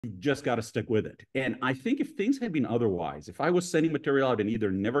you've just got to stick with it. And I think if things had been otherwise, if I was sending material out and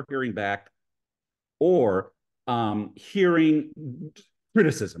either never hearing back or hearing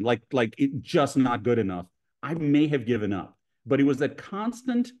criticism, like it just not good enough, I may have given up. But it was that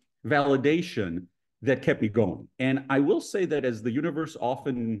constant validation that kept me going. And I will say that as the universe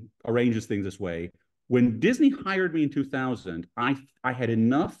often arranges things this way, when Disney hired me in 2000, I had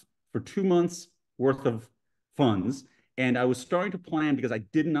enough for 2 months worth of funds. And I was starting to plan because I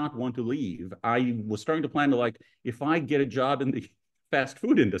did not want to leave. I was starting to plan to like, if I get a job in the fast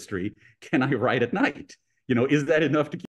food industry, can I write at night? Is that enough to keep